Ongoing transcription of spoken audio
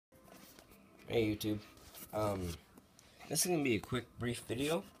Hey YouTube. This is gonna be a quick, brief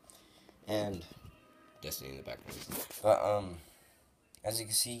video, and Destiny in the background. But as you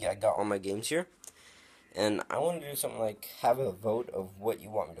can see, I got all my games here, and I want to do something like have a vote of what you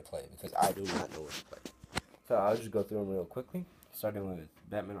want me to play because I do not know what to play. So I'll just go through them real quickly, starting with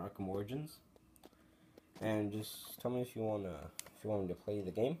Batman Arkham Origins, and just tell me if you want me to play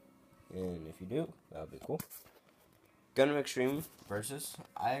the game, and if you do, that'll be cool. Gundam Extreme Versus.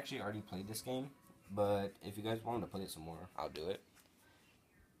 I actually already played this game, but if you guys want me to play it some more, I'll do it.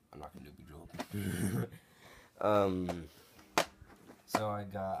 I'm not gonna do Bejeweled. So I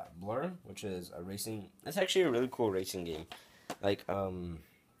got Blur, which is a racing. It's actually a really cool racing game. Like,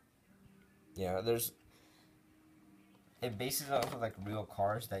 yeah, it bases off of like real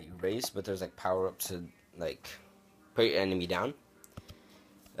cars that you race, but there's like power ups to like put your enemy down.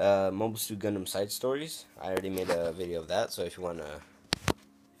 Mobile Suit Gundam Side Stories. I already made a video of that, so if you want to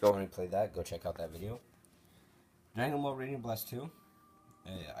play that, go check out that video. Dragon Ball Radiant Blast 2.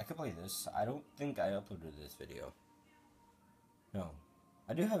 I could play this. I don't think I uploaded this video. No.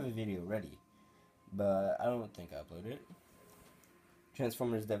 I do have a video ready, but I don't think I uploaded it.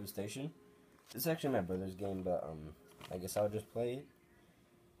 Transformers Devastation. This is actually my brother's game, but I guess I'll just play it.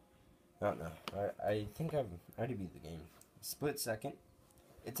 I don't know. I think I've already beat the game. Split Second.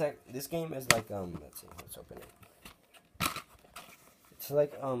 It's like this game is like let's see, let's open it. It's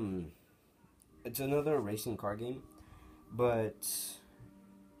like it's another racing car game, but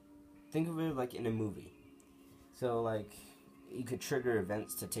think of it like in a movie. So like you could trigger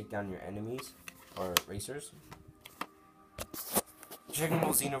events to take down your enemies or racers. Dragon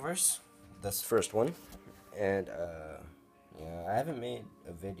Ball Xenoverse. That's the first one, and yeah, I haven't made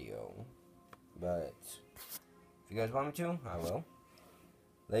a video, but if you guys want me to, I will.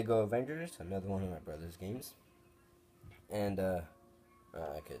 Lego Avengers, another one of my brother's games. And,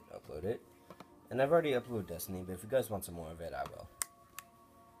 I could upload it. And I've already uploaded Destiny, but if you guys want some more of it, I will.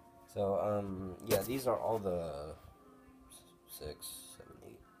 So, yeah, these are all the 6, 7,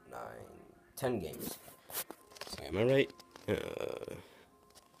 8, 9, 10 games. So, am I right?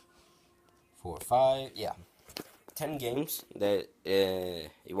 4, 5, yeah. 10 games that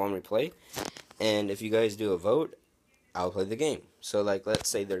you want me to play. And if you guys do a vote, I'll play the game. So, like, let's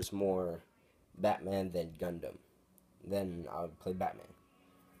say there's more Batman than Gundam. Then I'll play Batman.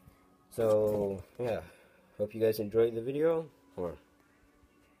 So, yeah. Hope you guys enjoyed the video. Or,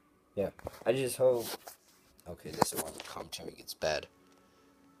 yeah. I just hope... Okay, this is when the commentary gets bad.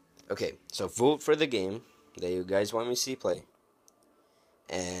 Okay, so vote for the game that you guys want me to see play.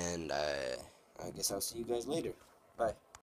 And, I guess I'll see you guys later. Bye.